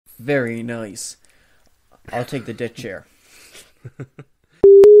Very nice. I'll take the deck chair.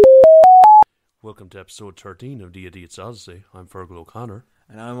 Welcome to episode 13 of The Idiot's Odyssey. I'm Fergal O'Connor.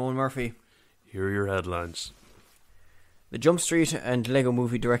 And I'm Eoin Murphy. Here are your headlines. The Jump Street and Lego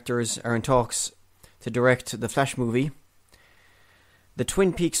Movie directors are in talks to direct the Flash movie. The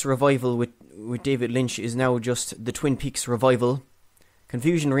Twin Peaks revival with David Lynch is now just the Twin Peaks revival.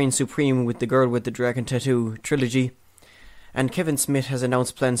 Confusion reigns supreme with the Girl with the Dragon Tattoo trilogy. And Kevin Smith has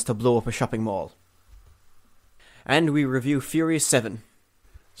announced plans to blow up a shopping mall. And we review Furious 7.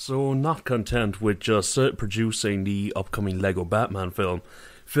 So, not content with just producing the upcoming Lego Batman film,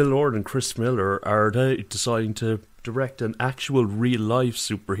 Phil Lord and Chris Miller are deciding to direct an actual real-life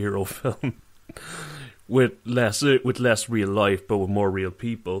superhero film with less real life, but with more real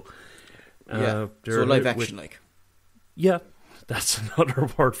people. So live action, like. Yeah, that's another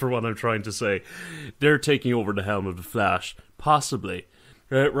word for what I'm trying to say. They're taking over the helm of the Flash, possibly.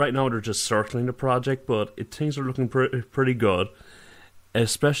 Right now, they're just circling the project, but things are looking pretty good.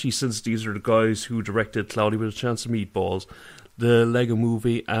 Especially since these are the guys who directed Cloudy with a Chance of Meatballs, the Lego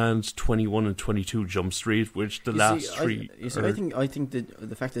Movie, and 21 and 22 Jump Street, which the last three. I think that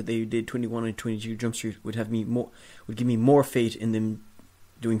the fact that they did 21 and 22 Jump Street would give me more faith in them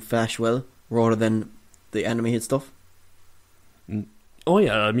doing Flash well rather than the animated stuff. Oh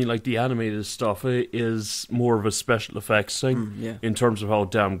yeah, I mean, like, the animated stuff is more of a special effects thing in terms of how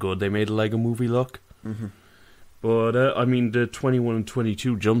damn good they made a Lego Movie look. Mm-hmm. But, I mean, the 21 and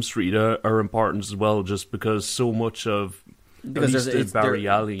 22 Jump Street are important as well, just because so much of... Because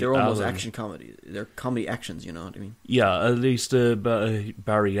they're almost action comedy. They're comedy actions, you know what I mean? Yeah, at least the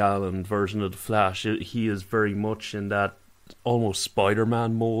Barry Allen version of The Flash, he is very much in that almost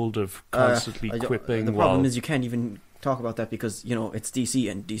Spider-Man mold of constantly quipping. The problem is you can't even talk about that because, you know, it's DC,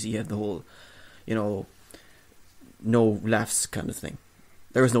 and DC have the whole, you know, no laughs kind of thing.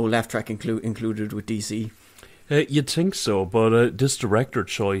 There was no laugh track included with DC. You'd think so, but this director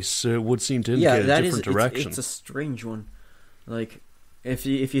choice would seem to indicate a different direction. It's a strange one. Like, if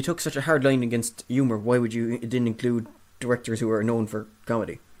you took such a hard line against humour, why would you didn't include directors who are known for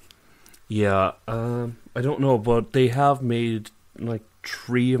comedy? Yeah, I don't know, but they have made like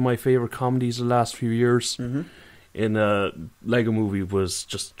 3 of my favourite comedies the last few years. Mm-hmm. Lego Movie was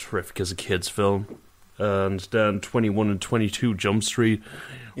just terrific as a kids film, and then 21 and 22 Jump Street.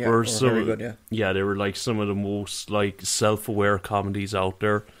 They were very good, yeah, they were like some of the most like self-aware comedies out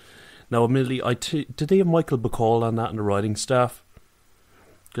there. Now, admittedly, did they have Michael Bacall on that in the writing staff?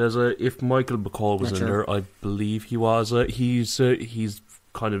 Because if Michael Bacall was in there, I believe he was. He's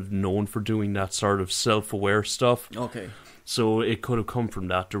kind of known for doing that sort of self-aware stuff. Okay. So it could have come from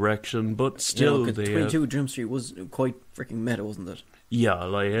that direction, but still, 22 Jump Street was quite freaking meta, wasn't it? Yeah,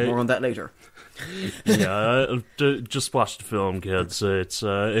 like more on that later. Yeah, just watch the film, kids. It's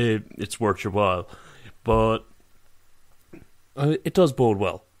worth your while, but it does bode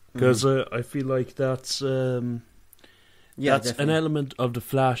well because I feel like that's an element of the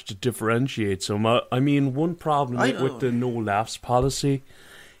Flash that differentiates him. I mean, one problem with the no laughs policy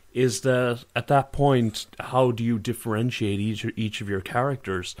is that at that point, how do you differentiate each of your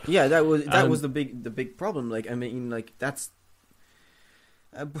characters? Yeah, that was the big problem. Like, I mean, like, that's.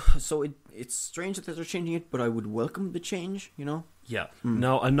 So it's strange that they're changing it, but I would welcome the change, you know? Yeah.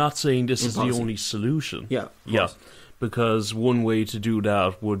 Now, I'm not saying this is the only solution. Yeah. Because one way to do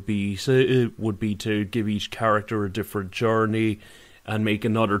that would be to give each character a different journey and make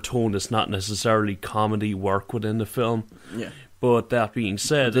another tone that's not necessarily comedy work within the film. Yeah. But that being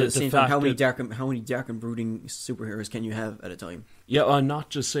said, the fact time, how many dark and brooding superheroes can you have at a time? Yeah, I'm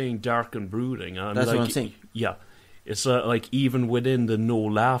not just saying dark and brooding. That's what I'm saying. Yeah. It's like even within the no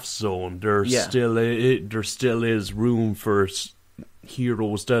laugh zone, there still is room for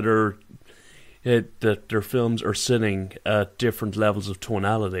heroes that their films are sitting at different levels of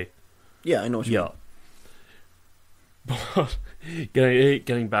tonality. Yeah, I know what you mean. But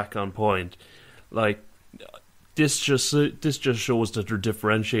getting back on point, like this just shows that they're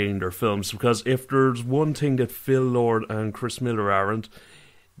differentiating their films, because if there's one thing that Phil Lord and Chris Miller aren't,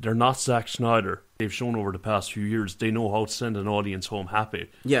 they're not Zack Snyder. They've shown over the past few years they know how to send an audience home happy.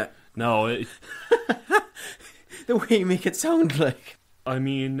 Yeah. No, the way you make it sound like. I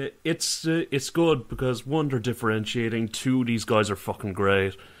mean, it's good because 1, they're differentiating. 2, these guys are fucking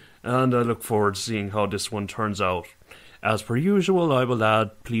great, and I look forward to seeing how this one turns out. As per usual, I will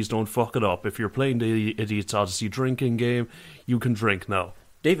add, please don't fuck it up. If you're playing the Idiot's Odyssey drinking game, you can drink now.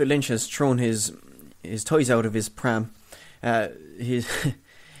 David Lynch has thrown his toys out of his pram.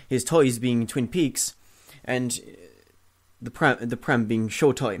 His toys being Twin Peaks, and the pram being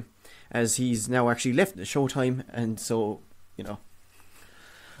Showtime, as he's now actually left the Showtime, and so, you know.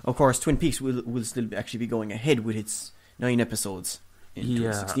 Of course, Twin Peaks will still actually be going ahead with its 9 episodes in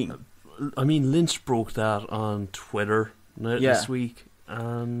 2016. I mean, Lynch broke that on Twitter this week,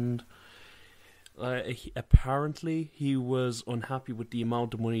 and apparently he was unhappy with the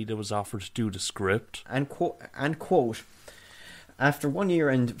amount of money that was offered to do the script. And quote, after 1 year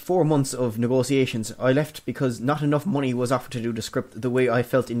and 4 months of negotiations, I left because not enough money was offered to do the script the way I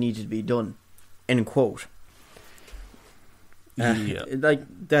felt it needed to be done. End quote. Like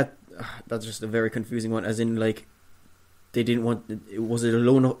that's just a very confusing one, as in, like, they didn't want, was it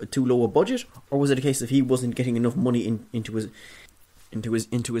too low a budget, or was it a case of he wasn't getting enough money into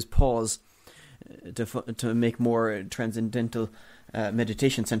his paws to make more transcendental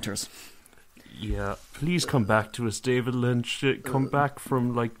meditation centers? Yeah, please come back to us, David Lynch. Come back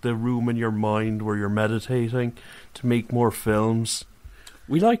from, like, the room in your mind where you're meditating to make more films.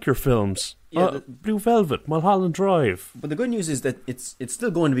 We like your films. Yeah, Blue Velvet, Mulholland Drive. But the good news is that it's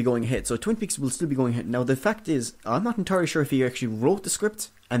still going to be going ahead. So Twin Peaks will still be going ahead. Now, the fact is, I'm not entirely sure if he actually wrote the script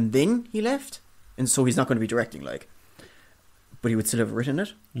and then he left, and so he's not going to be directing, like. But he would still have written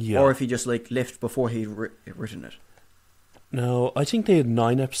it? Yeah. Or if he just, like, left before he'd written it. No, I think they had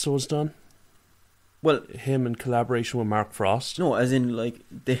 9 episodes done. Well, him in collaboration with Mark Frost. No, as in, like,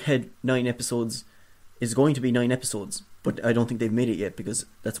 they had 9 episodes. It's going to be 9 episodes, but I don't think they've made it yet, because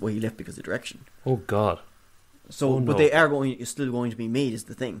that's why he left, because of direction. Oh God! So, but they are still going to be made, is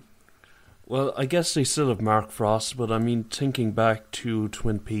the thing. Well, I guess they still have Mark Frost, but I mean, thinking back to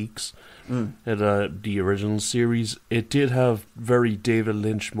Twin Peaks, the original series, it did have very David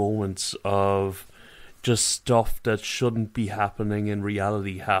Lynch moments of just stuff that shouldn't be happening in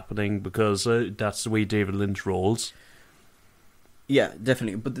reality happening, because that's the way David Lynch rolls. Yeah,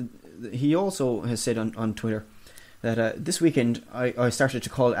 definitely. But he also has said on Twitter that this weekend I started to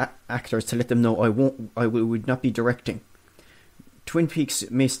call actors to let them know I would not be directing. Twin Peaks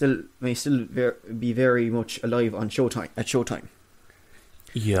may still be very much alive on Showtime.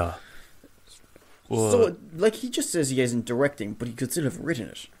 Yeah. Well, so, like, he just says he isn't directing, but he could still have written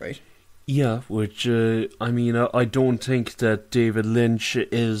it, right? Yeah, which, I mean, I don't think that David Lynch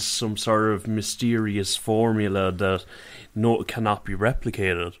is some sort of mysterious formula that cannot be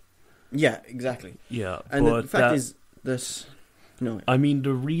replicated. Yeah, exactly. Yeah, and but the fact is that, I mean,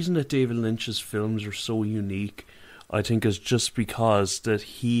 the reason that David Lynch's films are so unique, I think, is just because that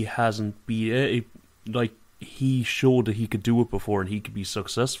he hasn't been, like, he showed that he could do it before and he could be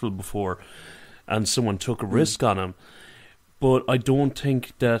successful before, and someone took a risk on him. But I don't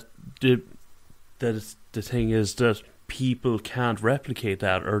think that the thing is that people can't replicate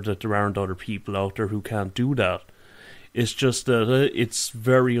that, or that there aren't other people out there who can't do that. It's just that it's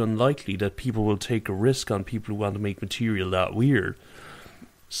very unlikely that people will take a risk on people who want to make material that weird.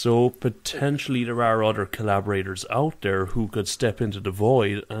 So potentially there are other collaborators out there who could step into the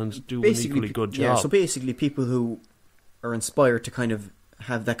void and do an equally good job. Yeah, so basically people who are inspired to kind of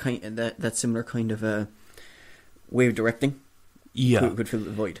have that similar kind of way of directing. Yeah, could fill the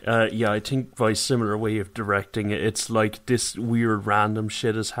void. Yeah, I think by similar way of directing, it's like this weird random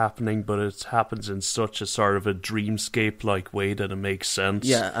shit is happening, but it happens in such a sort of a dreamscape-like way that it makes sense.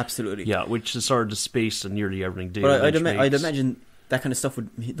 Yeah, absolutely. Yeah, which is sort of the space that nearly everything David But Lynch I'd imagine that kind of stuff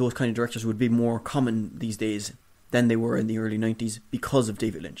those kind of directors would be more common these days than they were in the early 90s because of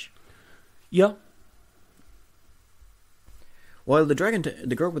David Lynch. Yeah. While the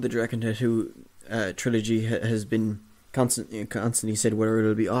Girl with the Dragon Tattoo trilogy has been constantly said whether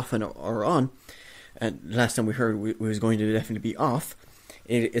it'll be off or on, and last time we heard it was going to definitely be off,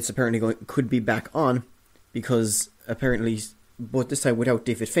 it's apparently could be back on, because apparently, but this time without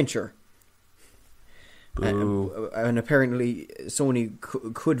David Fincher. And apparently Sony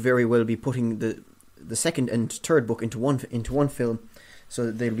could very well be putting the second and third book into one film, so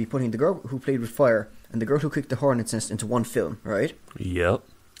that they'll be putting The Girl Who Played with Fire and The Girl Who Kicked the Hornet's Nest into one film, right? Yep.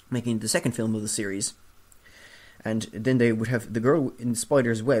 Making the second film of the series. And then they would have The Girl in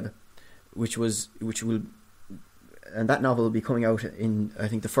Spider's Web, which will, and that novel will be coming out in, I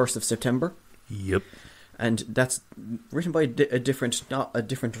think, the 1st of September. Yep. And that's written by a different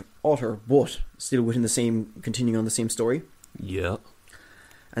author, but still continuing on the same story. Yeah.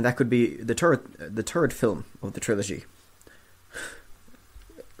 And that could be the third film of the trilogy.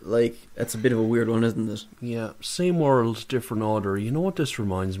 Like, that's a bit of a weird one, isn't it? Yeah. Same world, different order. You know what this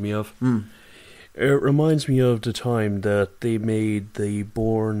reminds me of? It reminds me of the time that they made the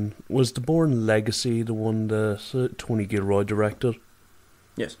Bourne Legacy, the one that Tony Gilroy directed?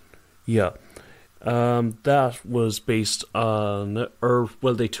 Yes. Yeah. That was based on,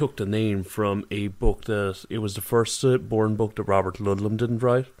 they took the name from a book it was the first Bourne book that Robert Ludlum didn't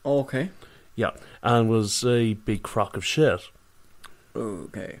write. Oh, okay. Yeah, and was a big crock of shit.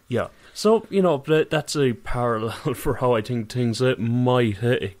 Okay. Yeah. So, that's a parallel for how I think things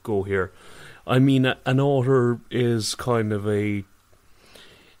might go here. I mean, an author is kind of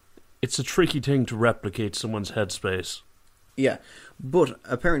it's a tricky thing to replicate someone's headspace. Yeah, but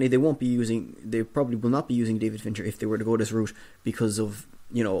apparently they probably will not be using David Fincher if they were to go this route because of,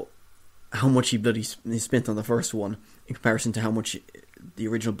 how much he bloody spent on the first one in comparison to how much the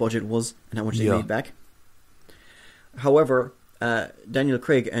original budget was and how much they made back. However, Daniel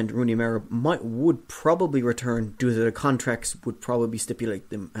Craig and Rooney Mara would probably return due to the contracts would probably stipulate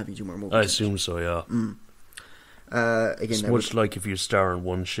them having 2 more movies. I assume so, yeah. Again, it's much like if you star in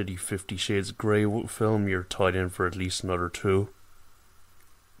one shitty 50 Shades of Grey film, you're tied in for at least another 2.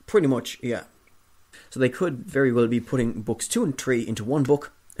 Pretty much, yeah. So they could very well be putting books 2 and 3 into one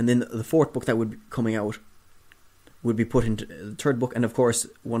book, and then the 4th book that would be coming out would be put into the 3rd book, and of course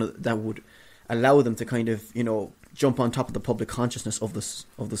that would allow them to kind of, jump on top of the public consciousness of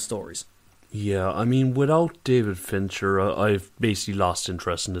the stories. Yeah, I mean, without David Fincher, I've basically lost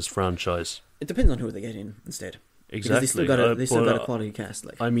interest in this franchise. It depends on who they get in instead. Exactly. Because they still got a quality cast.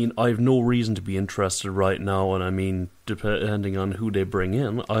 I mean, I have no reason to be interested right now, and I mean, depending on who they bring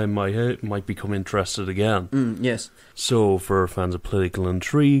in, I might become interested again. Yes. So, for fans of political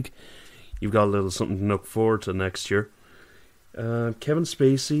intrigue, you've got a little something to look forward to next year. Kevin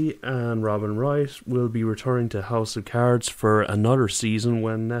Spacey and Robin Wright will be returning to House of Cards for another season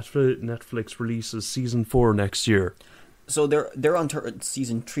when Netflix releases season 4 next year. So they're on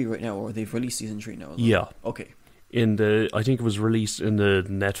season 3 right now, or they've released season 3 now? Yeah. Okay. I think it was released in the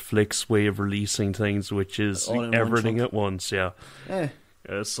Netflix way of releasing things, which is everything at once. Yeah.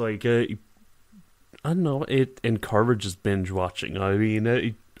 It's like I don't know. It encourages binge watching. I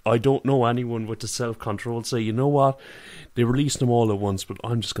mean, I don't know anyone with the self-control to say, you know what, they released them all at once, but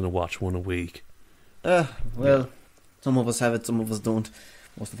I'm just going to watch one a week. Some of us have it, some of us don't.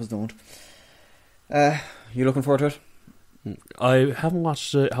 Most of us don't. You looking forward to it? I haven't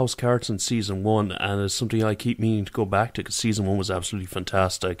watched House of Cards since season 1, and it's something I keep meaning to go back to because season 1 was absolutely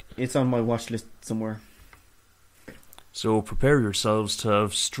fantastic. It's on my watch list somewhere. So prepare yourselves to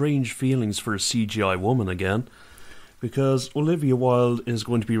have strange feelings for a CGI woman again, because Olivia Wilde is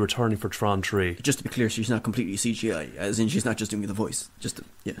going to be returning for Tron 3. Just to be clear, she's not completely CGI, as in she's not just doing the voice.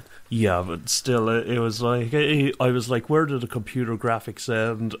 Yeah, but still, it was like, I was like, where did the computer graphics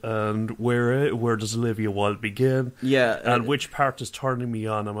end, and where does Olivia Wilde begin? Yeah. And which part is turning me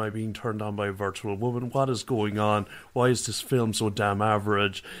on? Am I being turned on by a virtual woman? What is going on? Why is this film so damn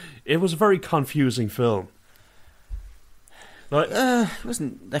average? It was a very confusing film. It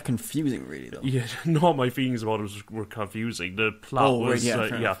wasn't that confusing, really, though. Yeah, no, my feelings about it were confusing. The plot was,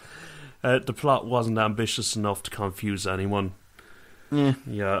 the plot wasn't ambitious enough to confuse anyone. Yeah.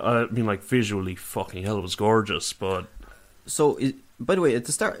 I mean, like, visually, fucking hell, it was gorgeous, but. So, by the way, at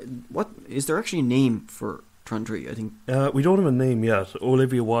the start, what is there actually a name for Tron 3? I think we don't have a name yet.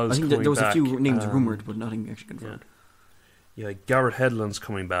 Olivia Wilde's coming back. I think there was a few names rumoured, but nothing actually confirmed. Yeah, Garrett Hedlund's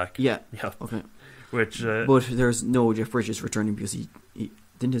coming back. Yeah. Okay. Which, but there's no Jeff Bridges returning because he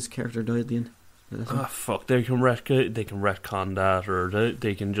didn't his character die at the end. Fuck! They can retcon that, or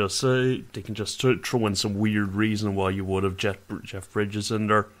they can just throw in some weird reason why you would have Jeff Bridges in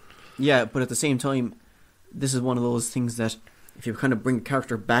there. Yeah, but at the same time, this is one of those things that if you kind of bring the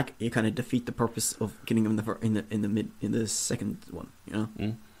character back, you kind of defeat the purpose of getting him in the second one. You know.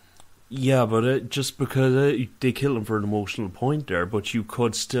 Mm. Yeah, but just because they kill him for an emotional point there, but you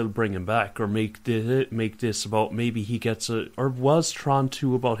could still bring him back or make this about maybe he gets or was Tron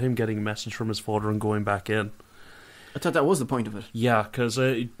 2 about him getting a message from his father and going back in? I thought that was the point of it. Yeah, because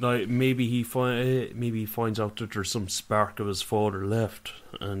maybe he finds out that there's some spark of his father left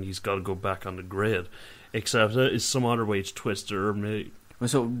and he's got to go back on the grid. Except it's some other way to twist it. Or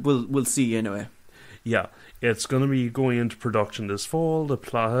so we'll see anyway. Yeah, it's going to be going into production this fall. The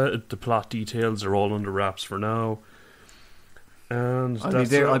plot details are all under wraps for now. And I'd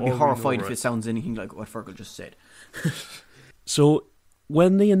be horrified if it sounds anything like what Fergal just said. So,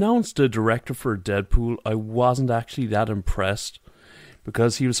 when they announced a director for Deadpool, I wasn't actually that impressed,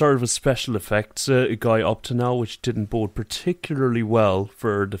 because he was sort of a special effects guy up to now, which didn't bode particularly well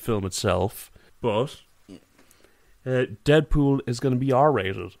for the film itself. But Deadpool is going to be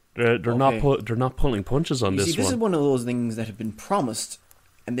R-rated. They're not pulling punches on this one. This is one of those things that had been promised,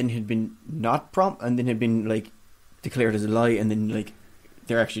 and then had been and then had been like declared as a lie, and then like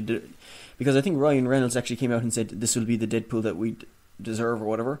they're actually because I think Ryan Reynolds actually came out and said this will be the Deadpool that we deserve or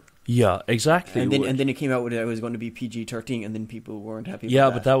whatever. Yeah, exactly. And then it came out with it was going to be PG-13, and then people weren't happy. Yeah,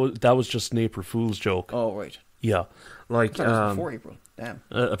 with that. but that was just an April Fool's joke. Oh right. Yeah, like I thought it was before April. Damn.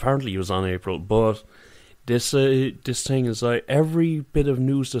 Apparently, it was on April, but This thing is like every bit of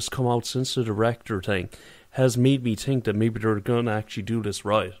news that's come out since the director thing has made me think that maybe they're going to actually do this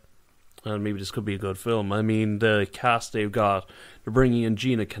right. And maybe this could be a good film. I mean, the cast they've got, they're bringing in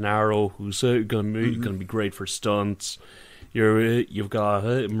Gina Canaro, who's going to be great for stunts. You've got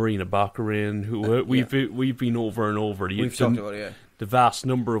Marina Baccarin, who we've been over and over. We've talked about it, yeah. The vast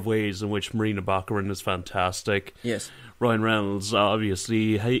number of ways in which Marina Baccarin is fantastic. Yes. Ryan Reynolds,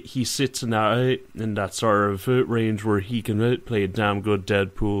 obviously, he sits in that sort of range where he can play a damn good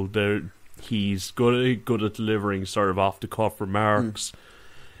Deadpool. He's good at delivering sort of off-the-cuff remarks,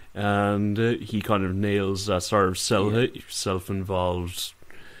 and he kind of nails that sort of self-involved.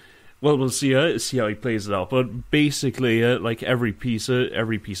 Well, we'll see how he plays it out. But basically, like every piece of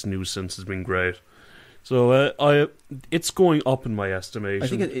news since has been great. So it's going up in my estimation, I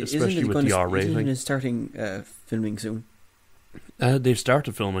think especially with the R rating. Isn't it starting filming soon? They've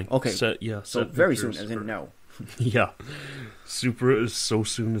started filming. Okay. So very soon, as in now. Yeah. So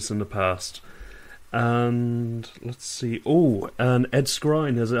soon as in the past. And let's see. Oh, and Ed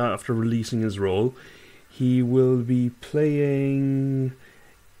Skrein has, after releasing his role, he will be playing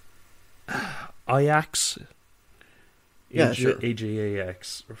Ajax. Yeah, sure.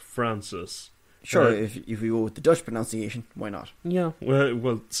 AJAX, or Francis. Sure, if we go with the Dutch pronunciation, why not? Yeah,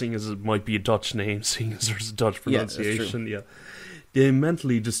 well, seeing as it might be a Dutch name, seeing as there's a Dutch pronunciation, yeah. The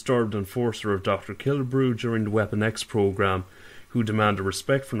mentally disturbed enforcer of Dr. Killebrew during the Weapon X program, who demanded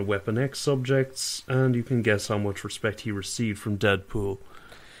respect from the Weapon X subjects, and you can guess how much respect he received from Deadpool.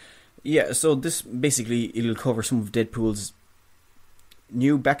 Yeah, so this basically, it'll cover some of Deadpool's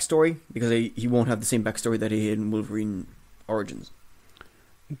new backstory, because he won't have the same backstory that he had in Wolverine Origins.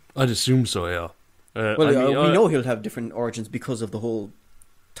 I'd assume so, yeah. We know he'll have different origins because of the whole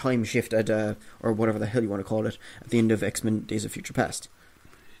time shift or whatever the hell you want to call it, at the end of X-Men Days of Future Past.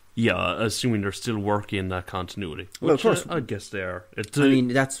 Yeah, assuming they're still working in that continuity. Well, of course. I guess they are. I mean,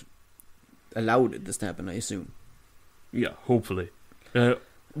 that's allowed this to happen, I assume. Yeah, hopefully.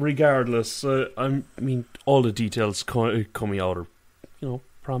 Regardless, I mean, all the details coming out are,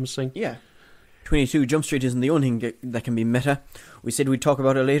 promising. Yeah. 22 Jump Street isn't the only thing that can be meta. We said we'd talk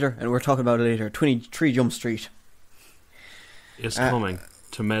about it later, and we're talking about it later. 23 Jump Street. It's coming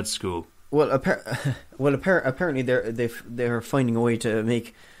to med school. Well, apparently they're finding a way to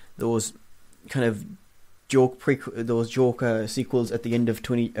make those kind of joke sequels at the end of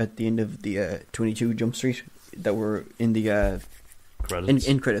the 22 Jump Street that were in the credits.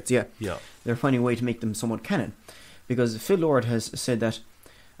 In credits, yeah. Yeah. They're finding a way to make them somewhat canon, because Phil Lord has said that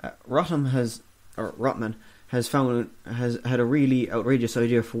Rotman has had a really outrageous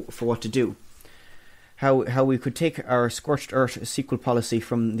idea for what to do. How we could take our Scorched Earth sequel policy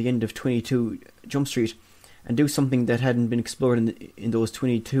from the end of 22 Jump Street and do something that hadn't been explored in those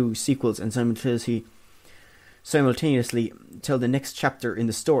 22 sequels, and simultaneously tell the next chapter in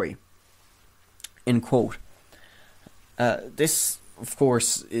the story. End quote. This, of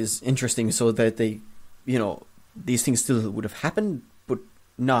course, is interesting, so that these things still would have happened, but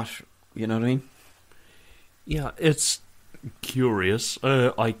not, you know what I mean? Yeah, it's curious.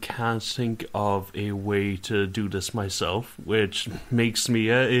 I can't think of a way to do this myself, which makes me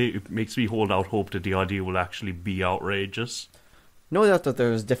hold out hope that the idea will actually be outrageous. No doubt that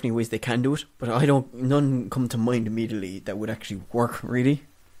there's definitely ways they can do it, but none come to mind immediately that would actually work, really.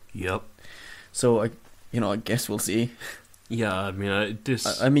 Yep. So I guess we'll see. Yeah, I mean,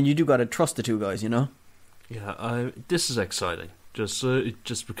 I mean, you do gotta trust the two guys, you know. Yeah, this is exciting. Just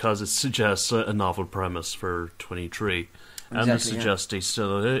because it suggests a novel premise for 23, and it suggests they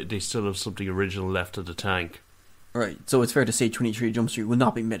still have something original left in the tank. Right, so it's fair to say 23 Jump Street will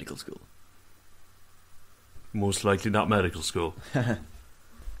not be medical school. Most likely not medical school.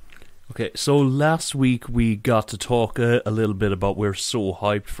 Okay, so last week we got to talk a little bit about we're so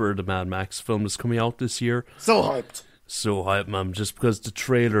hyped for the Mad Max film that's coming out this year. So hyped, man, just because the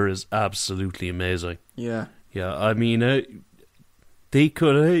trailer is absolutely amazing. Yeah. Yeah, I mean, they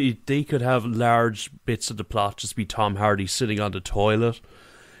could have large bits of the plot just be Tom Hardy sitting on the toilet,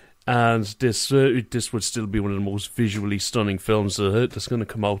 and this would still be one of the most visually stunning films that's going to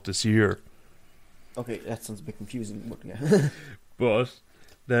come out this year. Okay, that sounds a bit confusing, but yeah. But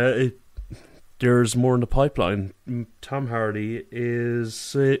there's more in the pipeline. Tom Hardy is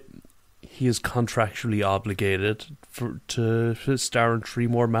contractually obligated to star in 3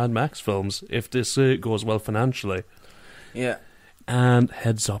 more Mad Max films if this goes well financially. Yeah. And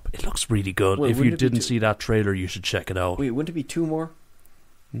heads up, it looks really good. Well, if you didn't see that trailer, you should check it out. Wait, wouldn't it be 2 more?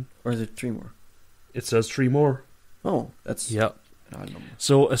 Or is it 3 more? It says 3 more. Oh, that's... Yeah. an odd number.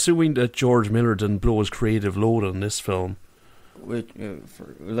 So, assuming that George Miller didn't blow his creative load on this film,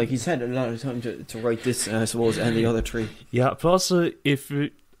 Like he's had a lot of time to write this, I suppose, and the other three. Yeah, plus,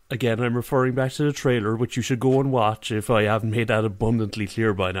 again, I'm referring back to the trailer, which you should go and watch if I haven't made that abundantly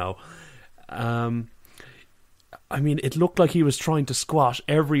clear by now. I mean, it looked like he was trying to squash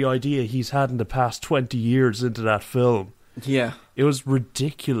every idea he's had in the past 20 years into that film. Yeah. It was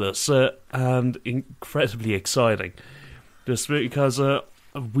ridiculous and incredibly exciting. Just because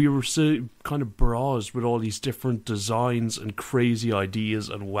we were so kind of barraged with all these different designs and crazy ideas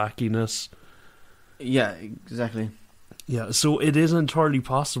and wackiness. Yeah, exactly. Yeah, so it is entirely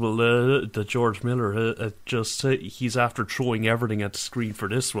possible that George Miller he's after throwing everything at the screen for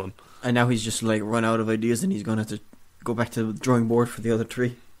this one. And now he's just like run out of ideas and he's going to have to go back to the drawing board for the other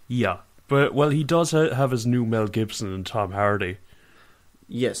three. Yeah, but well, he does have his new Mel Gibson and Tom Hardy.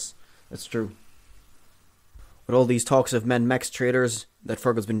 Yes, that's true. With all these talks of Mad Max trailers that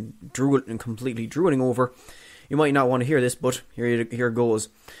Fergal's been completely drooling over, you might not want to hear this, but here goes.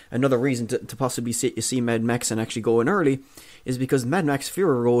 Another reason to possibly see Mad Max and actually go in early is because Mad Max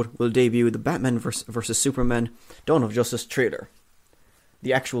Fury Road will debut the Batman vs Superman Dawn of Justice trailer.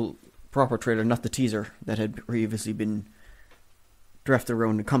 The actual proper trailer, not the teaser that had previously been drafted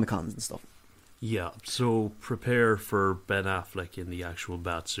around the Comic-Cons and stuff. Yeah, so prepare for Ben Affleck in the actual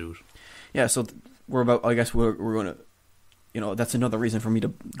Batsuit. Yeah, so I guess we're going to, that's another reason for me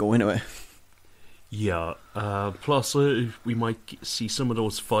to go into it. Yeah, plus we might see some of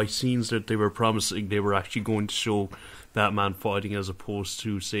those fight scenes that they were promising they were actually going to show Batman fighting, as opposed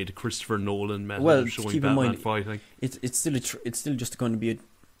to, say, the Christopher Nolan method of showing keep Batman in mind, fighting. It's still just going to be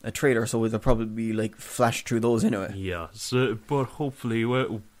a trailer, so they'll probably be like flash through those anyway. Yeah, so but hopefully,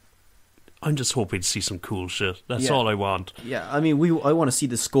 I'm just hoping to see some cool shit. That's all I want. Yeah, I mean, I want to see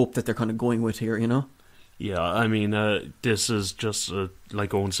the scope that they're kind of going with here, Yeah, I mean, this is just,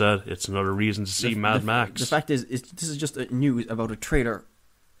 like Owen said, it's another reason to see Mad Max. The fact is, this is just news about a trailer,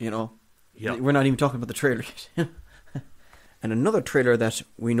 Yeah. We're not even talking about the trailer yet. And another trailer that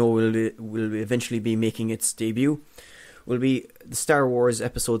we know will eventually be making its debut will be the Star Wars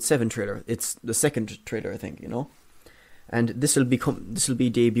Episode 7 trailer. It's the second trailer, I think, And this will be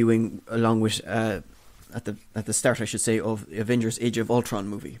debuting along with at the start, I should say, of Avengers: Age of Ultron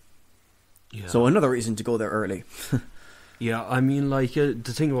movie. Yeah. So another reason to go there early. Yeah, I mean, like, the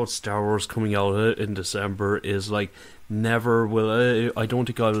thing about Star Wars coming out in December is, like, never will I don't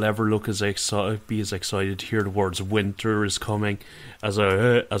think I'll ever be as excited to hear the words winter is coming as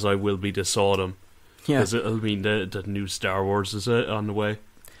I will be this autumn. Yeah, because it'll mean that new Star Wars is on the way.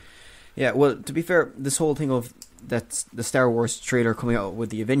 Yeah, well, to be fair, this whole thing of that the Star Wars trailer coming out with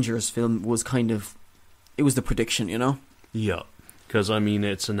the Avengers film was it was the prediction, Yeah, because I mean,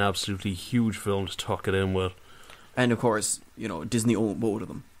 it's an absolutely huge film to tuck it in with. And of course, Disney owned both of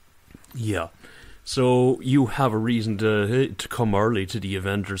them. Yeah. So you have a reason to come early to the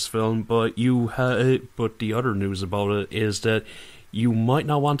Avengers film, but but the other news about it is that you might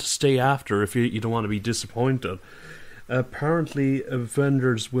not want to stay after if you don't want to be disappointed. Apparently,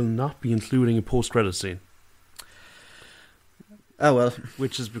 Avengers will not be including a post-credit scene. Oh well.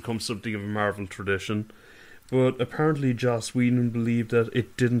 Which has become something of a Marvel tradition. But apparently Joss Whedon believed that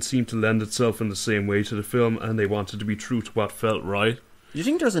it didn't seem to lend itself in the same way to the film, and they wanted to be true to what felt right. Do you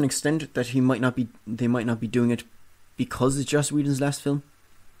think there's an extent that they might not be doing it because it's Joss Whedon's last film?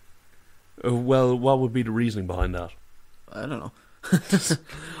 Well, what would be the reasoning behind that? I don't know.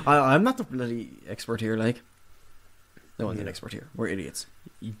 I'm not the bloody expert here, like. No one's an expert here. We're idiots.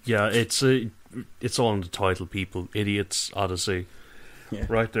 Yeah, it's all in the title, people. Idiots Odyssey. Yeah.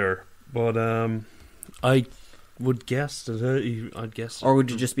 Right there. But I would guess that or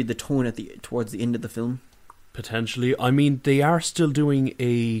would it just be the tone towards the end of the film? Potentially. I mean, they are still doing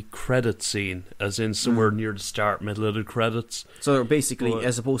a credit scene, as in somewhere near the start, middle of the credits. So basically,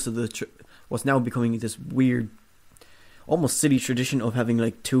 as opposed to what's now becoming this weird, almost silly tradition of having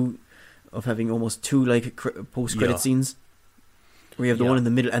almost two like post-credit scenes, where you have the one in the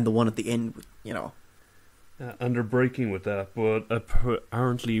middle and the one at the end, And they're breaking with that, but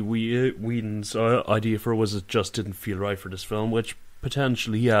apparently Whedon's idea for it was it just didn't feel right for this film, which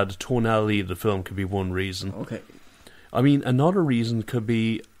potentially, the tonality of the film could be one reason. Okay. I mean, another reason could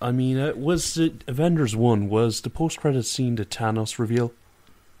be, was it Avengers 1, was the post-credit scene the Thanos reveal?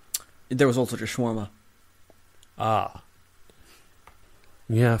 There was also just shawarma. Ah.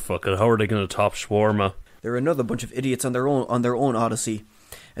 Yeah, fuck it, how are they going to top shawarma? There are another bunch of idiots on their own odyssey.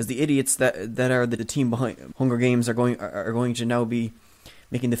 As the idiots that are the team behind Hunger Games are going to now be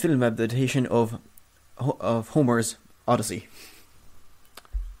making the film adaptation of Homer's Odyssey.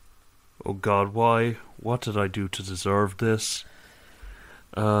 Oh God, why? What did I do to deserve this?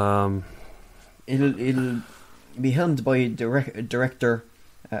 It'll be helmed by director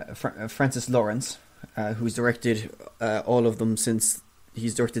Francis Lawrence, who's directed all of them since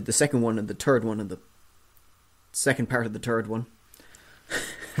he's directed the second one and the third one and the second part of the third one.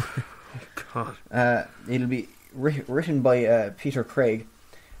 God. It'll be written by Peter Craig,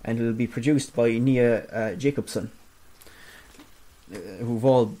 and it'll be produced by Nia Jacobson, who've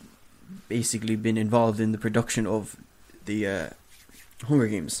all basically been involved in the production of the Hunger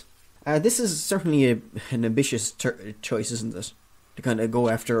Games. This is certainly an ambitious choice, isn't it? To kind of go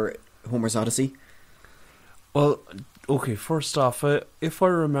after Homer's Odyssey. Well, okay, first off, if I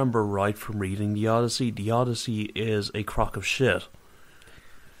remember right from reading the Odyssey is a crock of shit.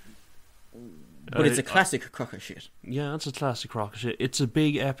 But it's a classic crock of shit. Yeah, it's a classic crock of shit. It's a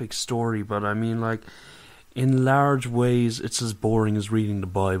big epic story, but I mean, like, in large ways, it's as boring as reading the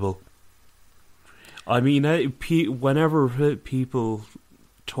Bible. I mean, whenever people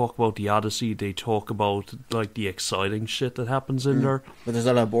talk about the Odyssey, they talk about, like, the exciting shit that happens in there. But there's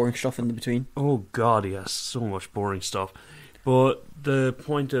a lot of boring stuff in between. Oh god, yes, so much boring stuff. But the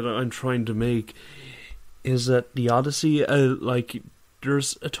point that I'm trying to make is that the Odyssey, like,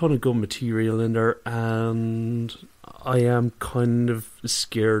 there's a ton of good material in there, and I am kind of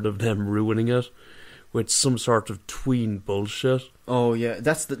scared of them ruining it with some sort of tween bullshit. Oh yeah,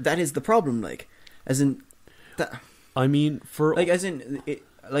 that is the problem. Like, as in that. I mean, for like, as in,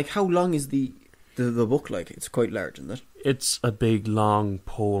 like, how long is the book? Like, it's quite large, isn't it? It's a big long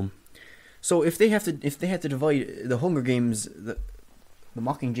poem. So if they had to divide the Hunger Games, the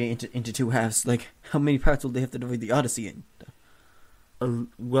Mockingjay into two halves, like, how many parts will they have to divide the Odyssey in?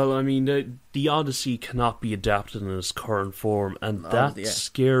 Well, I mean, the Odyssey cannot be adapted in its current form, and that yeah.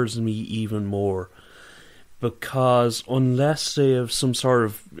 scares me even more. Because unless they have some sort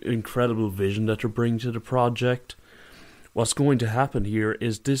of incredible vision that they're bringing to the project, what's going to happen here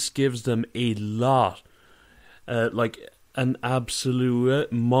is this gives them a lot, like an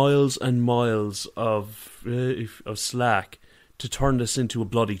absolute miles and miles of slack to turn this into a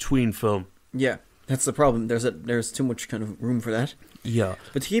bloody tween film. Yeah, that's the problem. There's too much kind of room for that. Yeah.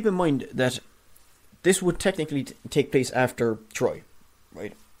 But keep in mind that this would technically take place after Troy,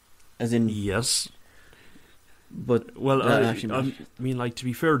 right? As in... Yes. But... Well, I mean, like, to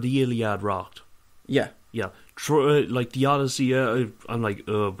be fair, the Iliad rocked. Yeah. Yeah. Troy, like, the Odyssey, I'm like,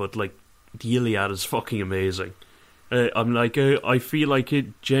 but, like, the Iliad is fucking amazing. I'm like, I feel like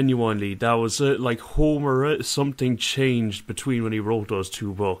it genuinely, that was, like, Homer, something changed between when he wrote those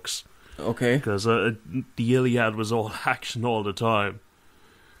two books. Okay. Because the Iliad was all action all the time.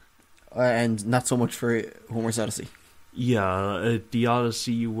 And not so much for Homer's Odyssey. Yeah, the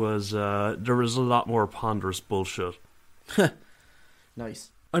Odyssey was, there was a lot more ponderous bullshit. Nice.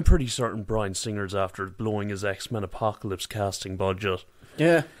 I'm pretty certain Bryan Singer's after blowing his X-Men Apocalypse casting budget.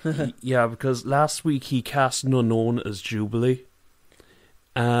 Yeah. Yeah, because last week he cast an unknown as Jubilee.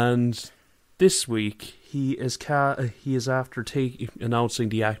 And this week he is after announcing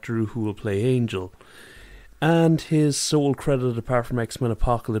the actor who will play Angel. And his sole credit apart from X-Men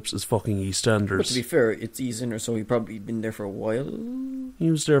Apocalypse is fucking EastEnders. But to be fair, it's EastEnders, so he's probably been there for a while.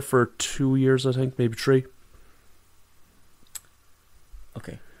 He was there for 2 years, I think, maybe 3.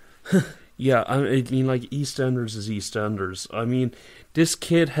 Okay. Yeah, I mean, like, EastEnders is EastEnders. I mean, this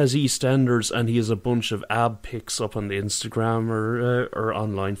kid has EastEnders and he has a bunch of ab pics up on the Instagram or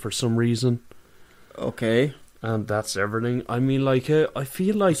online for some reason. Okay. And that's everything. I mean, like, I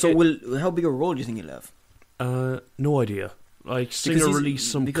feel like... So, how big a role do you think he'll have? No idea. Like, Singer released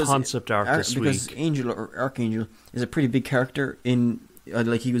some concept art this week. Because Angel, or Archangel, is a pretty big character in...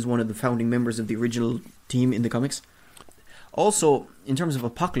 like, he was one of the founding members of the original team in the comics. Also, in terms of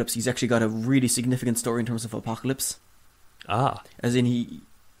Apocalypse, he's actually got a really significant story in terms of Apocalypse. Ah. As in, he...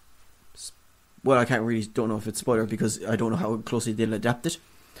 Well, I don't know if it's spoiler, because I don't know how closely they'll adapt it.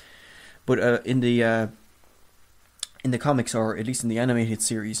 But in the comics, or at least in the animated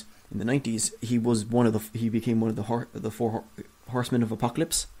series in the 90s, he became one of the four horsemen of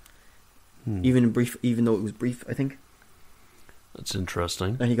Apocalypse. Even though it was brief, I think. That's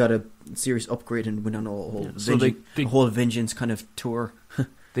interesting. And he got a serious upgrade and went on a whole vengeance kind of tour.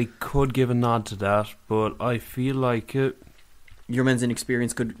 They could give a nod to that, but I feel like your man's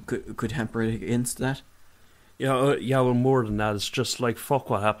inexperience could hamper it against that. Yeah, well, more than that, it's just like, fuck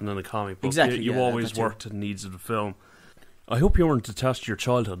what happened in the comic book. Exactly. You always work to the needs of the film. I hope you weren't attached to your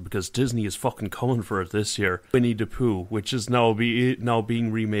childhood, because Disney is fucking coming for it this year. Winnie the Pooh, which is now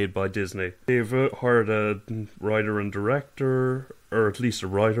being remade by Disney. They've hired a writer and director, or at least a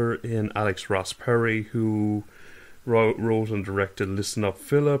writer, in Alex Ross Perry, who wrote and directed Listen Up,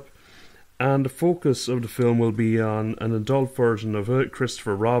 Philip. And the focus of the film will be on an adult version of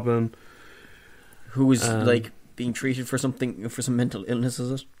Christopher Robin, who is like being treated for some mental illness,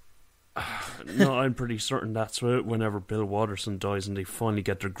 is it? No, I'm pretty certain that's whenever Bill Watterson dies and they finally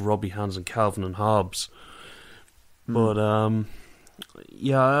get their grubby hands on Calvin and Hobbes. But,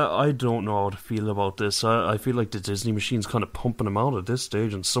 yeah, I don't know how to feel about this. I feel like the Disney machine's kind of pumping them out at this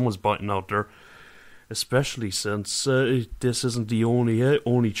stage, and someone's biting out there. Especially since this isn't the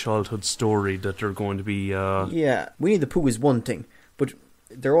only childhood story that they're going to be... Yeah, Winnie the Pooh is one thing, but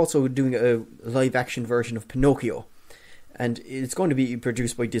they're also doing a live-action version of Pinocchio. And it's going to be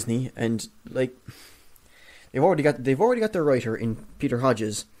produced by Disney, and like they've already got their writer in Peter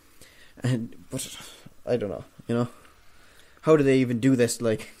Hodges, but I don't know, how do they even do this?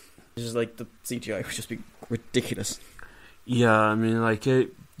 Like, it's just like the CGI would just be ridiculous. Yeah, I mean, like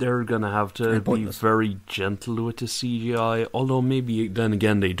they're gonna have to be very gentle with the CGI. Although maybe then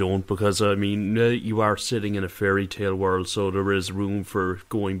again they don't, because I mean you are sitting in a fairy tale world, so there is room for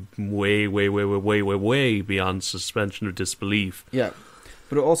going way beyond suspension of disbelief. Yeah,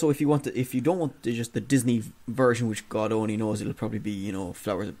 but also if you don't want just the Disney version, which God only knows, it'll probably be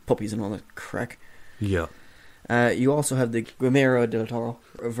flowers and puppies and all that crack. Yeah. You also have the Guillermo del Toro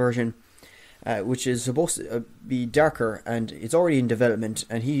version, which is supposed to be darker, and it's already in development,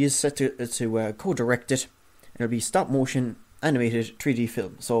 and he is set to co-direct it. It'll be stop-motion, animated, 3D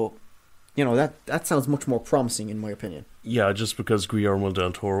film. So, that sounds much more promising, in my opinion. Yeah, just because Guillermo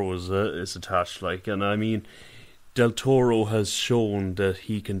del Toro is attached, and I mean, del Toro has shown that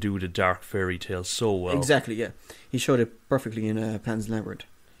he can do the dark fairy tale so well. Exactly, yeah. He showed it perfectly in Pan's Labyrinth.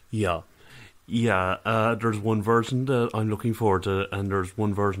 Yeah. Yeah, there's one version that I'm looking forward to, and there's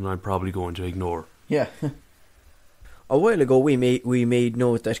one version I'm probably going to ignore. Yeah. A while ago, we made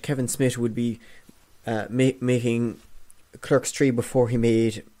note that Kevin Smith would be making Clerks 3 before he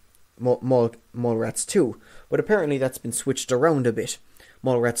made Mallrats 2, but apparently that's been switched around a bit.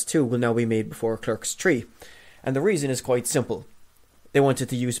 Mallrats 2 will now be made before Clerks 3, and the reason is quite simple. They wanted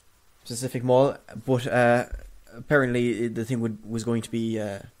to use specific mall, but apparently the thing was going to be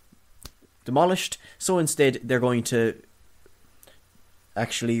demolished, so instead they're going to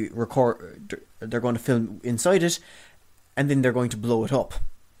actually they're going to film inside it, and then they're going to blow it up.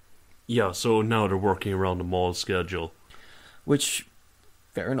 Yeah, so now they're working around the mall schedule. Which,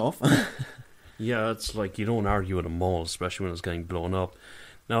 fair enough. Yeah, it's like you don't argue at a mall, especially when it's getting blown up.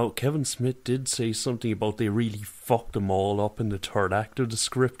 Now, Kevin Smith did say something about they really fucked them all up in the third act of the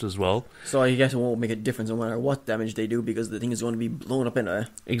script as well. So I guess it won't make a difference no matter what damage they do, because the thing is going to be blown up anyway.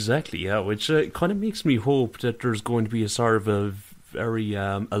 Exactly, yeah, which kind of makes me hope that there's going to be a sort of a very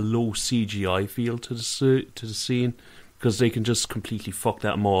a low CGI feel to the scene, because they can just completely fuck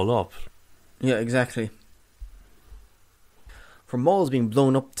that mall up. Yeah, exactly. From malls being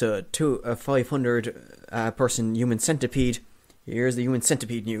blown up to a 500 person human centipede, here's the human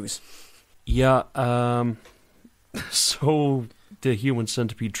centipede news. Yeah, so the Human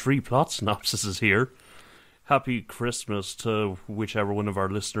Centipede 3 plot synopsis is here. Happy Christmas to whichever one of our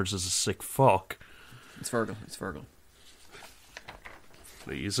listeners is a sick fuck. It's Fergal.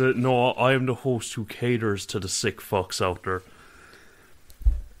 Please, no, I am the host who caters to the sick fucks out there.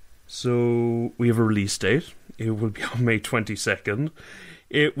 So, we have a release date. It will be on May 22nd.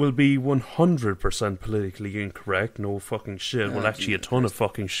 It will be 100% politically incorrect. No fucking shit. Well, actually, a ton of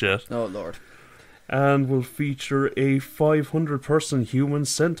fucking shit. Oh, Lord. And will feature a 500-person human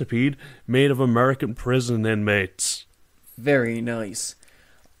centipede made of American prison inmates. Very nice.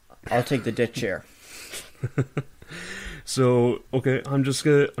 I'll take the deck chair. So, okay, I'm just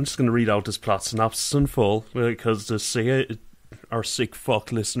gonna read out this plot synopsis in full, because our sick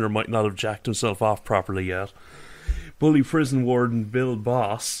fuck listener might not have jacked himself off properly yet. Bully prison warden Bill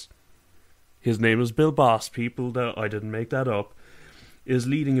Boss, his name is Bill Boss, people, I didn't make that up, is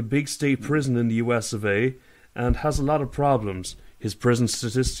leading a big state prison in the US of A, and has a lot of problems. His prison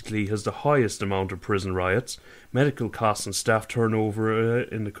statistically has the highest amount of prison riots, medical costs and staff turnover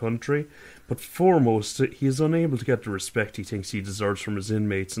in the country, but foremost, he is unable to get the respect he thinks he deserves from his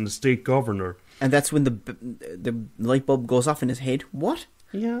inmates and the state governor. And that's when the light bulb goes off in his head. What?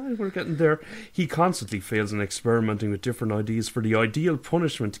 Yeah, we're getting there. He constantly fails in experimenting with different ideas for the ideal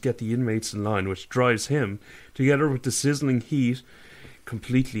punishment to get the inmates in line, which drives him, together with the sizzling heat,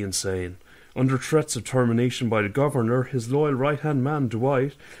 completely insane. Under threats of termination by the governor, his loyal right-hand man,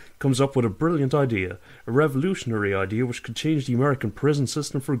 Dwight, comes up with a brilliant idea, a revolutionary idea which could change the American prison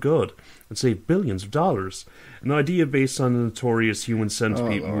system for good and save billions of dollars. An idea based on the notorious Human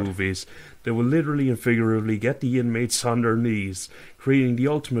Centipede movies that will literally and figuratively get the inmates on their knees, creating the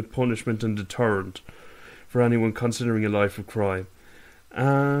ultimate punishment and deterrent for anyone considering a life of crime.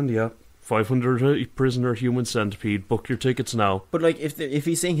 And yeah, 500 prisoner human centipede. Book your tickets now. But like, if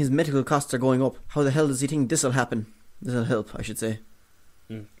he's saying his medical costs are going up, how the hell does he think this will happen? This will help, I should say.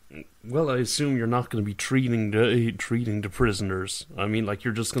 Well, I assume you're not going to be treating the prisoners. I mean, like,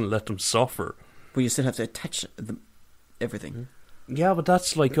 you're just going to let them suffer. But you still have to attach everything. Yeah, but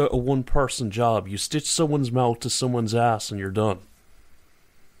that's like a one-person job. You stitch someone's mouth to someone's ass and you're done.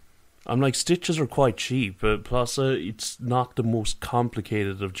 I'm like, stitches are quite cheap, plus it's not the most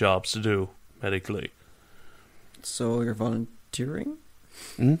complicated of jobs to do medically. So you're volunteering?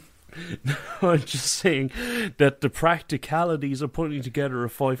 No, I'm just saying that the practicalities of putting together a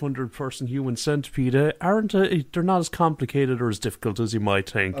 500-person human centipede they're not as complicated or as difficult as you might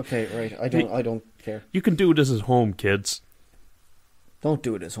think. Okay, right. I don't care. You can do this at home, kids. Don't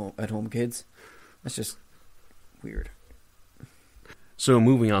do it at home, kids. That's just weird. So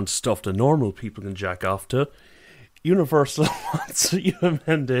moving on to stuff that normal people can jack off to, Universal wants Ewan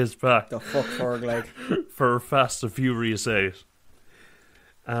Mendes back. The fuck, Fergal. For Fast and Furious 8.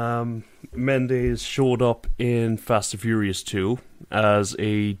 Mendes showed up in Fast and Furious 2 as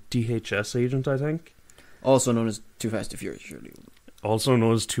a DHS agent, I think. Also known as Too Fast, Too Furious, surely. Also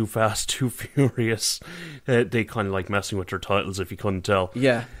known as Too Fast, Too Furious. They kind of like messing with their titles, if you couldn't tell.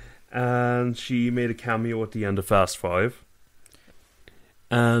 Yeah. And she made a cameo at the end of Fast 5.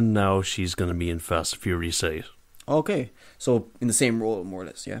 And now she's going to be in Fast and Furious 8. Okay. So, in the same role, more or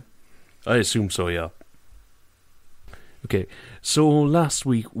less, yeah? I assume so, yeah. Okay, so last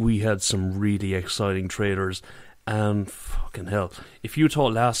week we had some really exciting trailers, and fucking hell, if you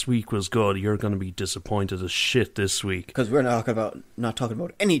thought last week was good, you're going to be disappointed as shit this week. Because we're not talking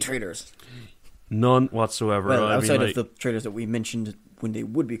about any trailers. None whatsoever. Well, outside of the trailers that we mentioned when they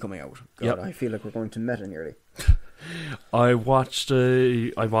would be coming out. God, yep. I feel like we're going to meta nearly. I watched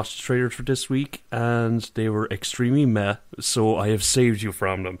the trailers for this week, and they were extremely meh, so I have saved you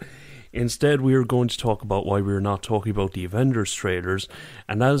from them. Instead, we are going to talk about why we're not talking about the Avengers trailers,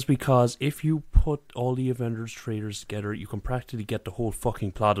 and that is because if you put all the Avengers trailers together, you can practically get the whole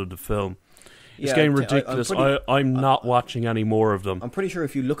fucking plot of the film. It's getting ridiculous. I'm not watching any more of them. I'm pretty sure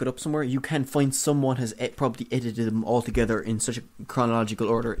if you look it up somewhere, you can find someone has probably edited them all together in such a chronological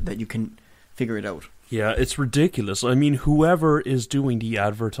order that you can figure it out. Yeah, it's ridiculous. I mean, whoever is doing the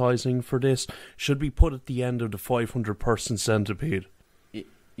advertising for this should be put at the end of the 500-person centipede.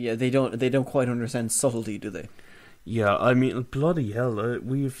 Yeah, they don't quite understand subtlety, do they? Yeah, I mean, bloody hell,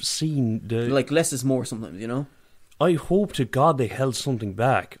 we've seen the... Like, less is more sometimes, you know? I hope to God they held something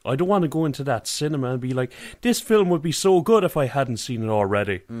back. I don't want to go into that cinema and be like, this film would be so good if I hadn't seen it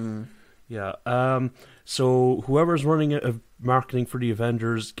already. Mm. Yeah, so whoever's running marketing for the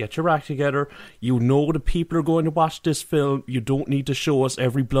Avengers, get your act together. You know the people are going to watch this film. You don't need to show us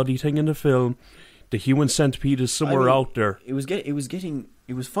every bloody thing in the film. The human centipede is somewhere out there. It was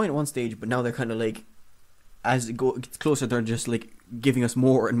fine at one stage, but now they're kind of like, as it gets closer, they're just like giving us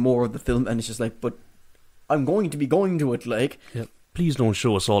more and more of the film, and it's just like, but I'm going to be going to it, like. Yeah. Please don't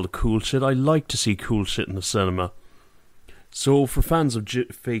show us all the cool shit. I like to see cool shit in the cinema. So, for fans of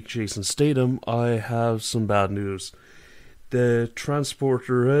fake Jason Statham, I have some bad news. The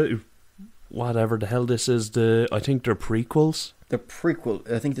Transporter, whatever the hell this is, I think they're prequels. The prequel.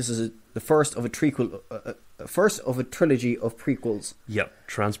 I think this is the first of a trilogy of prequels. Yep.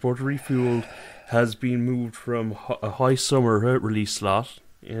 Transporter Refueled has been moved from a high summer release slot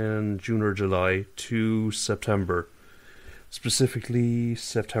in June or July to September. Specifically,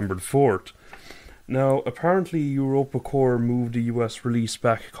 September 4th. Now, apparently EuropaCorp moved the US release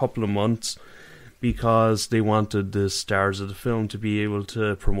back a couple of months because they wanted the stars of the film to be able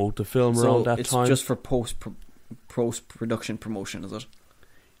to promote the film around that time. So it's just for post-production promotion, is it?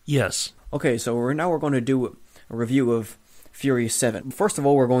 Yes. Okay, so we're going to do a review of Furious 7. First of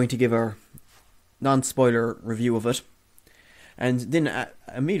all, we're going to give our non-spoiler review of it. And then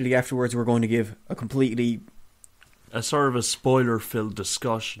immediately afterwards, we're going to give a sort of a spoiler-filled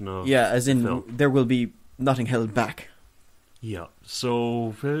discussion of as in film. There will be nothing held back. Yeah,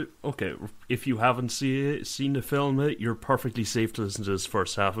 so, okay, if you haven't seen the film, you're perfectly safe to listen to this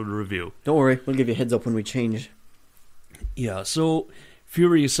first half of the review. Don't worry, we'll give you a heads up when we change. Yeah, so,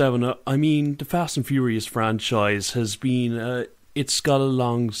 Furious 7, I mean, the Fast and Furious franchise has been, it's got a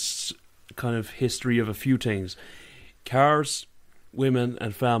long kind of history of a few things. Cars, women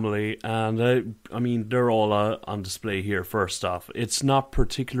and family, and I mean they're all on display here. First off, it's not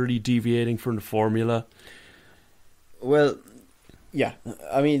particularly deviating from the formula. Well, yeah,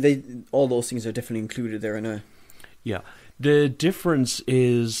 I mean all those things are definitely included there now. Yeah, the difference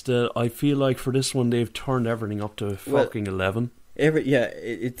is that I feel like for this one they've turned everything up to fucking 11.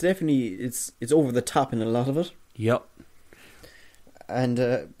 It's definitely it's over the top in a lot of it. Yep. And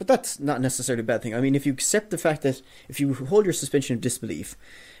but that's not necessarily a bad thing. I mean, if you accept the fact that if you hold your suspension of disbelief,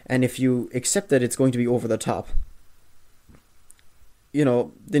 and if you accept that it's going to be over the top,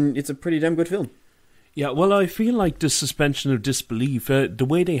 then it's a pretty damn good film. Yeah, well, I feel like the suspension of disbelief, the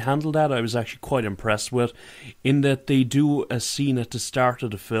way they handled that, I was actually quite impressed with, in that they do a scene at the start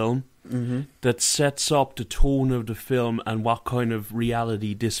of the film that sets up the tone of the film and what kind of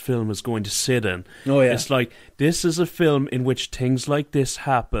reality this film is going to sit in. Oh, yeah. It's like, this is a film in which things like this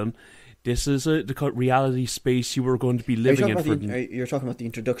happen. This is the kind of reality space you were going to be living in. You're talking about the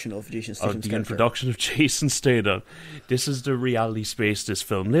introduction of Jason Statham's the introduction of Jason Statham. This is the reality space this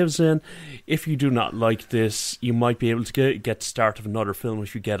film lives in. If you do not like this, you might be able to get the start of another film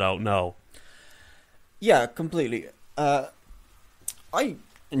if you get out now. Yeah, completely. I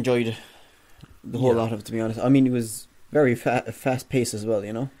enjoyed the whole lot of it, to be honest. I mean, it was very fast-paced as well,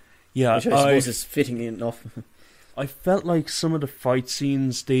 Yeah, which I suppose is fitting enough. I felt like some of the fight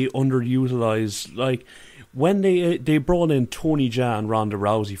scenes they underutilized. Like when they brought in Tony Jaa and Ronda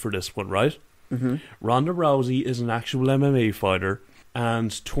Rousey for this one, right? Mm-hmm. Ronda Rousey is an actual MMA fighter,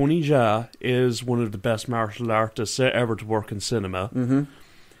 and Tony Jaa is one of the best martial artists ever to work in cinema. Mm-hmm.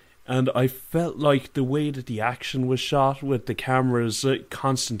 And I felt like the way that the action was shot with the cameras,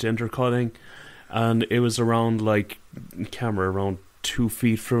 constant intercutting, and it was around camera around 2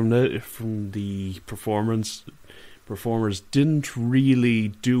 feet from the performers didn't really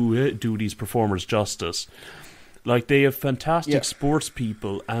do these performers justice. Like, they have fantastic sports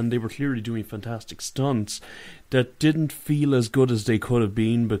people, and they were clearly doing fantastic stunts that didn't feel as good as they could have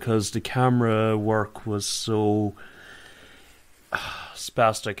been because the camera work was so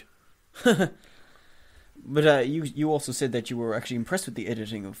spastic. But you also said that you were actually impressed with the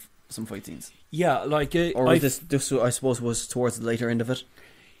editing of some fight scenes. Yeah, this I suppose was towards the later end of it.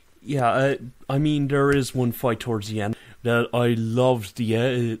 Yeah, I mean, there is one fight towards the end that I loved the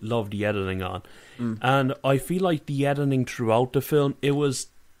editing on. And I feel like the editing throughout the film, it was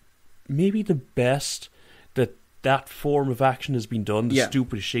maybe the best that form of action has been done, the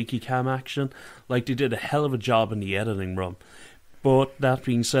stupid shaky cam action. Like, they did a hell of a job in the editing room. But that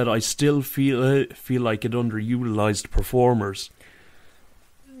being said, I still feel like it underutilized performers.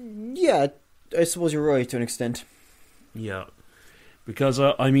 Yeah, I suppose you're right to an extent. Yeah. Because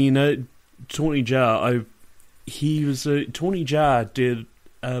Tony Jaa, Tony Jaa did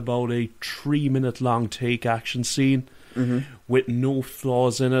about a 3-minute long take action scene with no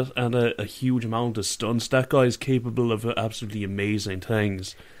flaws in it and a huge amount of stunts. That guy is capable of absolutely amazing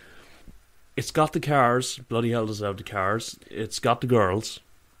things. It's got the cars. Bloody hell does it have the cars. It's got the girls.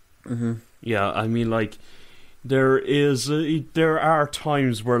 Mm-hmm. Yeah, I mean, there are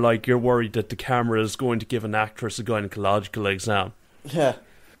times where you're worried that the camera is going to give an actress a gynecological exam. Yeah.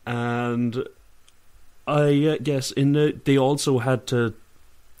 And I guess they also had to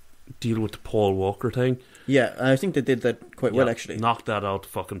deal with the Paul Walker thing. Yeah, I think they did that quite well, actually. Knocked that out the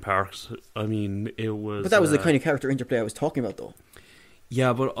fucking park. I mean, it was... But that was the kind of character interplay I was talking about, though.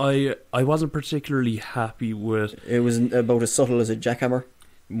 Yeah, but I wasn't particularly happy with... It was about as subtle as a jackhammer.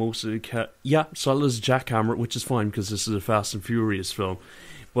 Most of the... subtle as a jackhammer, which is fine, because this is a Fast and Furious film.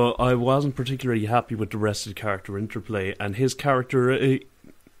 But I wasn't particularly happy with the rest of the character interplay, and his character,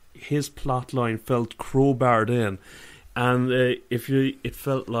 his plotline felt crowbarred in, and it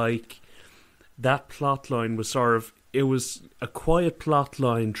felt like that plotline was it was a quiet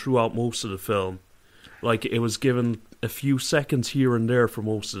plotline throughout most of the film. Like, it was given a few seconds here and there for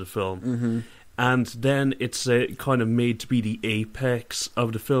most of the film, and then it's kind of made to be the apex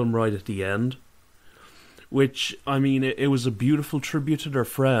of the film right at the end. Which, I mean, it was a beautiful tribute to their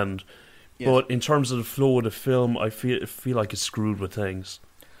friend, but in terms of the flow of the film, I feel like it's screwed with things.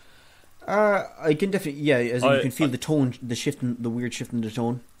 I can definitely, as you can feel the tone, the weird shift in the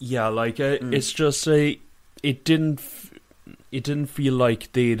tone. Yeah, it's just it didn't feel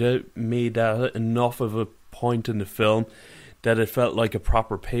like they'd made that enough of a point in the film that it felt like a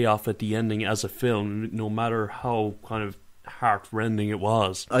proper payoff at the ending as a film, no matter how kind of heart-rending it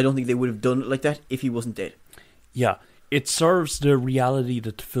was. I don't think they would have done it like that if he wasn't dead. Yeah, it serves the reality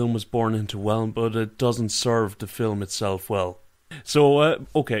that the film was born into well, but it doesn't serve the film itself well. So,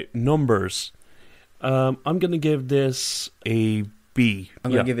 okay, numbers. I'm going to give this a B.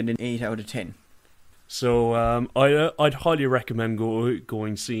 I'm going to give it an 8 out of 10. So, I'd highly recommend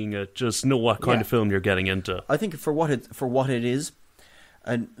going seeing it. Just know what kind of film you're getting into. I think for what it is,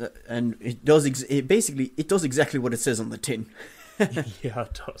 and it does it does exactly what it says on the tin. Yeah,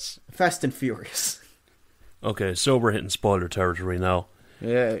 it does. Fast and Furious. Okay, so we're hitting spoiler territory now.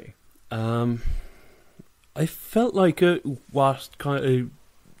 Yay. I felt like what kind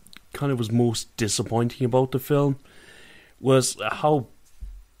of was most disappointing about the film was how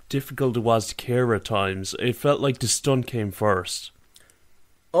difficult it was to care at times. It felt like the stunt came first.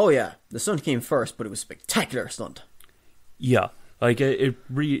 Oh yeah, the stunt came first, but it was a spectacular stunt. Yeah, like they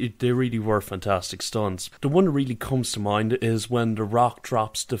really were fantastic stunts. The one that really comes to mind is when The Rock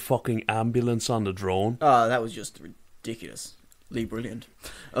drops the fucking ambulance on the drone. Oh, that was just ridiculously brilliant.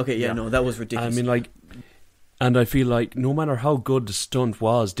 Okay, yeah, no, that was ridiculous. I mean, like, and I feel like no matter how good the stunt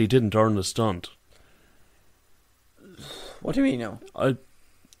was, they didn't earn the stunt. What do you mean now?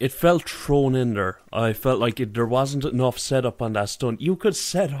 It felt thrown in there. I felt like there wasn't enough setup on that stunt. You could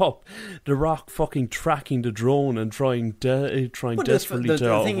set up The Rock fucking tracking the drone and trying desperately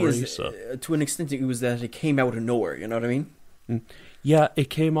to outrace it. To an extent, it was that it came out of nowhere. You know what I mean? Yeah,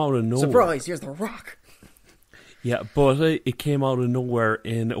 it came out of nowhere. Surprise! Here's The Rock. Yeah, but it came out of nowhere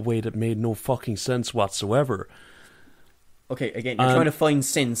in a way that made no fucking sense whatsoever. Okay, again, you're trying to find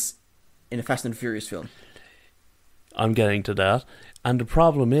sense in a Fast and Furious film. I'm getting to that. And the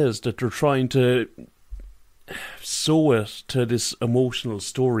problem is that they're trying to sew it to this emotional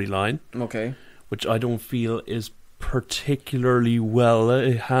storyline. Okay. Which I don't feel is particularly well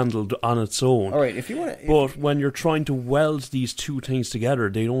handled on its own. Alright, if you want to... But when you're trying to weld these two things together,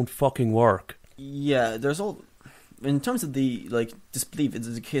 they don't fucking work. Yeah, there's all... In terms of the, disbelief, it's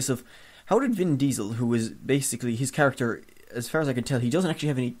a case of... How did Vin Diesel, who is basically his character, as far as I can tell, he doesn't actually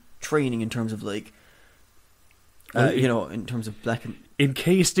have any training in terms of, in terms of black... In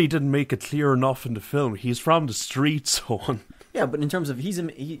case they didn't make it clear enough in the film, he's from the street zone. Yeah, but in terms of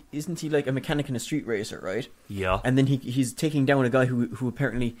isn't he like a mechanic and a street racer, right? Yeah. And then he's taking down a guy who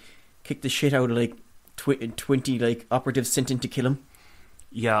apparently kicked the shit out of 20 operatives sent in to kill him.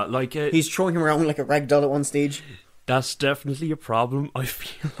 Yeah, he's throwing him around like a rag doll at one stage. That's definitely a problem. I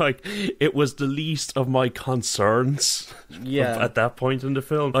feel like it was the least of my concerns. Yeah. At that point in the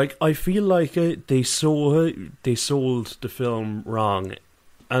film, I feel like they sold the film wrong,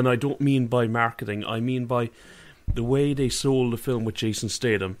 and I don't mean by marketing. I mean by the way they sold the film with Jason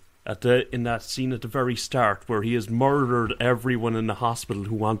Statham in that scene at the very start where he has murdered everyone in the hospital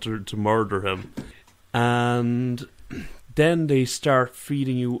who wanted to murder him, and then they start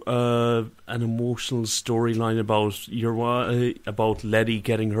feeding you an emotional storyline about Letty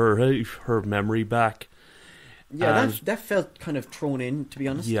getting her memory back. Yeah, that felt kind of thrown in, to be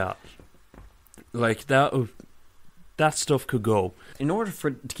honest. Yeah, like that stuff could go. In order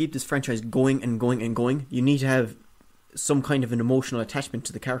to keep this franchise going and going and going, you need to have some kind of an emotional attachment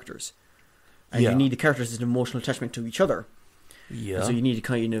to the characters, and you need the characters as an emotional attachment to each other. Yeah, and so you need to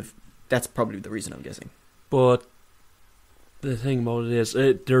kind of. That's probably the reason, I'm guessing. But the thing about it is,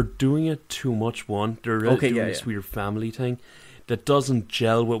 they're doing it too much. They're doing this weird family thing that doesn't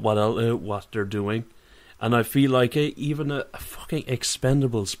gel with what they're doing, and I feel like even a fucking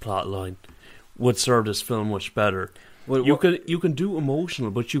Expendables plotline would serve this film much better. Well, you can do emotional,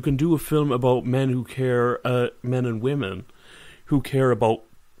 but you can do a film about men who care, men and women who care about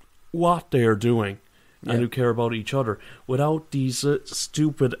what they are doing. And who care about each other without these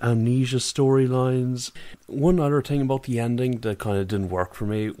stupid amnesia storylines. One other thing about the ending that kind of didn't work for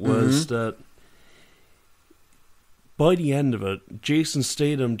me was that by the end of it, Jason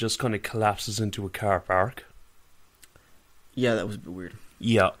Statham just kind of collapses into a car park. Yeah, that was a bit weird.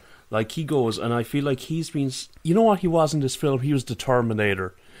 Yeah, like he goes, and I feel like he's been... You know what he was in this film? He was the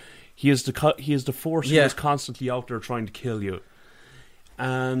Terminator. He is the force who is constantly out there trying to kill you.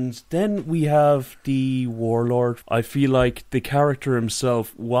 And then we have the Warlord. I feel like the character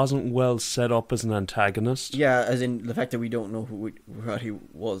himself wasn't well set up as an antagonist. Yeah, as in the fact that we don't know what he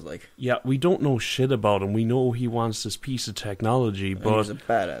was like. Yeah, we don't know shit about him. We know he wants this piece of technology, but... he was a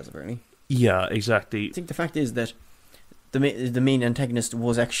badass, apparently. Yeah, exactly. I think the fact is that the main antagonist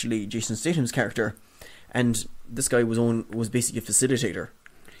was actually Jason Statham's character, and this guy was basically a facilitator.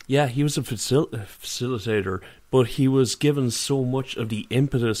 Yeah, he was a facilitator, but he was given so much of the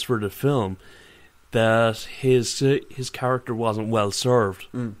impetus for the film that his character wasn't well served.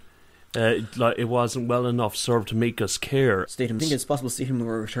 It wasn't well enough served to make us care. Statham. I think it's possible Statham will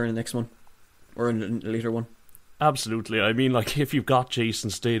return in the next one, or in a later one. Absolutely. I mean, if you've got Jason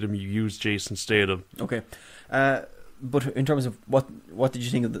Statham, you use Jason Statham. Okay, but in terms of what did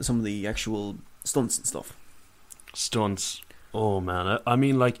you think of some of the actual stunts and stuff? Stunts. Oh man, I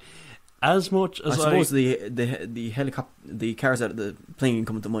mean, as much as I suppose the helicopter, the cars out of the plane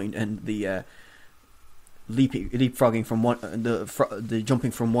come to mind, and the leapfrogging from the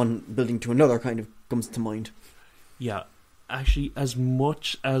jumping from one building to another kind of comes to mind. Yeah, actually, as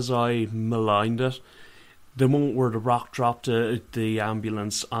much as I maligned it, the moment where The Rock dropped the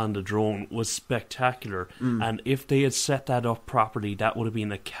ambulance on the drone was spectacular, and if they had set that up properly, that would have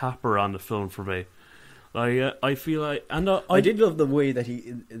been a capper on the film for me. I feel like, and I did love the way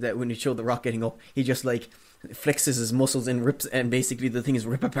that when he showed The Rock getting up, he just like flexes his muscles and rips, and basically the thing is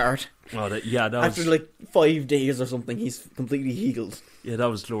rip apart. Oh, that after was, like 5 days or something, he's completely healed. Yeah, that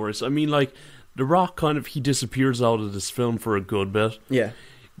was glorious. I mean, like, The Rock he disappears out of this film for a good bit. Yeah.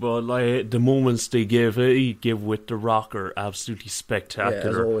 But like the moments he give with The Rock are absolutely spectacular. Yeah,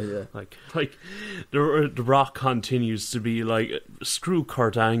 as always, yeah. Like the Rock continues to be like, screw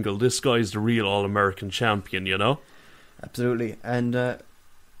Kurt Angle, this guy's the real All-American champion, you know? Absolutely. And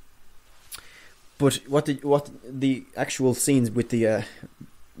but what the actual scenes with the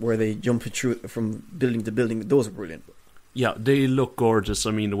where they jump through from building to building, those are brilliant. Yeah, they look gorgeous.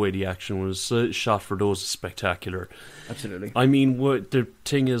 I mean, the way the action was shot for those is spectacular. Absolutely. I mean, the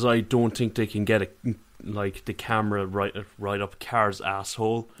thing is, I don't think they can get the camera right up Car's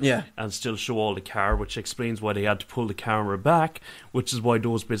asshole. Yeah. And still show all the car, which explains why they had to pull the camera back, which is why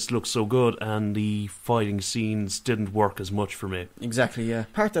those bits look so good, and the fighting scenes didn't work as much for me. Exactly, yeah.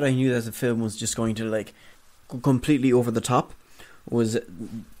 Part that I knew that the film was just going to like go completely over the top was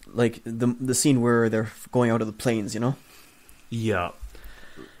like the scene where they're going out of the planes, you know? Yeah,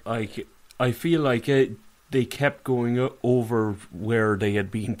 I feel like they kept going over where they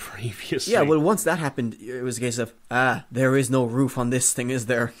had been previously. Yeah, well, once that happened, it was a case of, there is no roof on this thing, is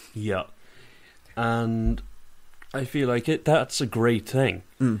there? Yeah, and I feel like that's a great thing.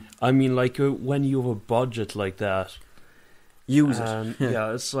 Mm. I mean, like, when you have a budget like that, use it.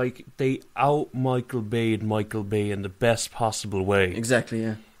 Yeah, it's like they Michael Bay in the best possible way. Exactly,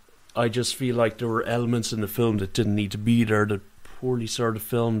 yeah. I just feel like there were elements in the film that didn't need to be there, that poorly sort of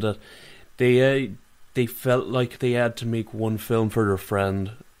filmed, that they felt like they had to make one film for their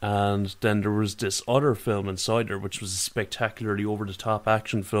friend, and then there was this other film inside there, which was a spectacularly over-the-top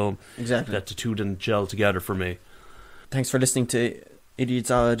action film. Exactly. That the two didn't gel together for me. Thanks for listening to Idiot's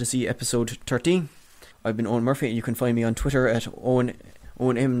Odyssey episode 13. I've been Owen Murphy, and you can find me on Twitter at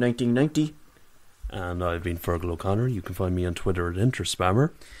OwenM1990. And I've been Fergal O'Connor. You can find me on Twitter at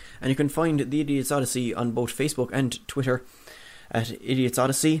Interspammer. And you can find The Idiot's Odyssey on both Facebook and Twitter at Idiot's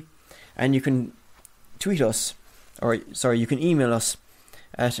Odyssey. And you can tweet us, you can email us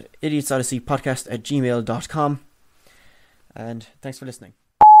at idiotsodysseypodcast@gmail.com. And thanks for listening.